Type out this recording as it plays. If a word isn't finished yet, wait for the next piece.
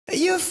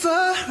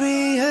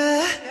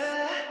Euphoria.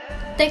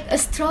 Take a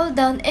stroll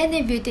down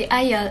any beauty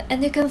aisle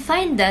and you can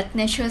find that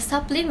natural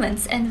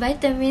supplements and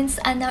vitamins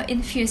are now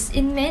infused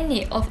in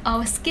many of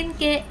our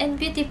skincare and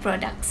beauty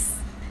products.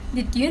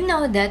 Did you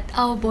know that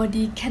our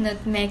body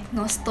cannot make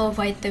nor store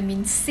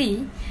vitamin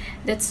C?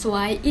 That's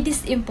why it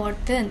is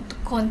important to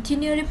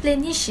continue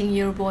replenishing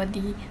your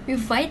body with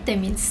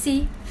vitamin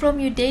C from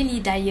your daily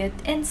diet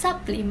and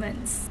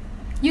supplements.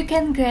 You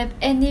can grab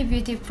any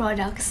beauty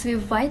products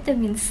with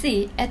vitamin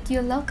C at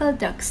your local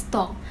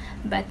drugstore,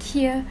 but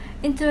here,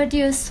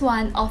 introduce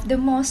one of the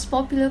most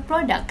popular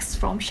products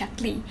from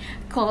Shaklee,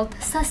 called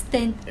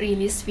Sustained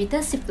Release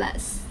Vita C+.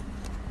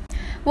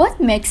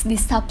 What makes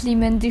this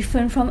supplement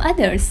different from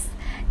others?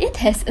 It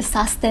has a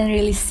sustained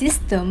release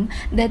system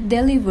that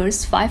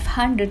delivers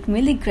 500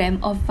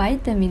 mg of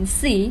vitamin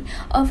C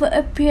over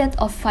a period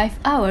of 5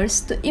 hours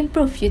to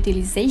improve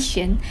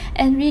utilization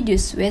and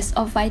reduce waste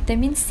of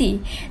vitamin C.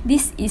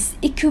 This is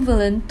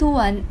equivalent to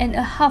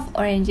 1.5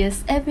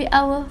 oranges every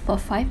hour for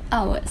 5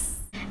 hours.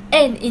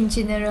 And in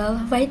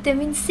general,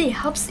 vitamin C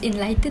helps in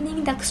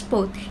lightening dark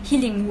spots,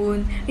 healing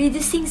wounds,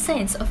 reducing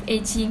signs of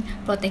aging,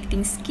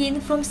 protecting skin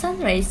from sun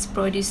rays,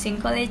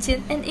 producing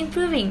collagen, and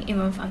improving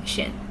immune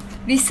function.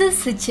 Research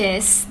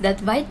suggests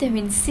that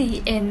vitamin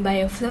C and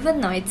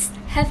bioflavonoids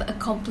have a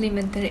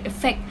complementary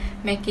effect,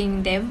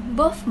 making them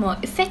both more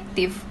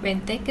effective when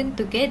taken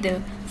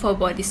together for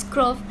body's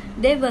growth,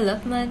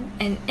 development,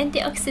 and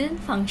antioxidant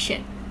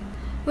function.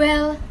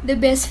 Well, the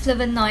best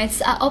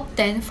flavonoids are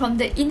obtained from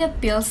the inner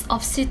peels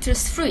of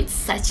citrus fruits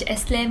such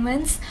as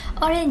lemons,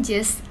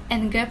 oranges,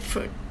 and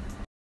grapefruit.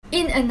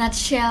 In a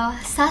nutshell,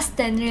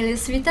 Sustained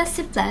Release Vita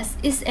C+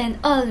 is an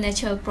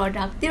all-natural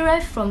product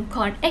derived from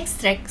corn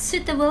extract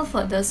suitable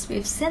for those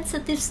with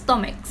sensitive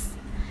stomachs.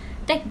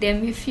 Take them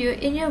with you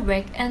in your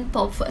bag and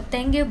pop for a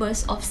tangy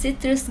burst of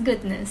citrus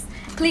goodness.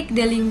 Click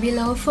the link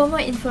below for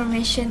more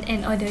information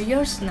and order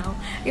yours now.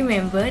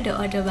 Remember, the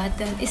order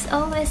button is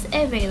always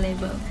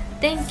available.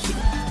 Thank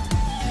you.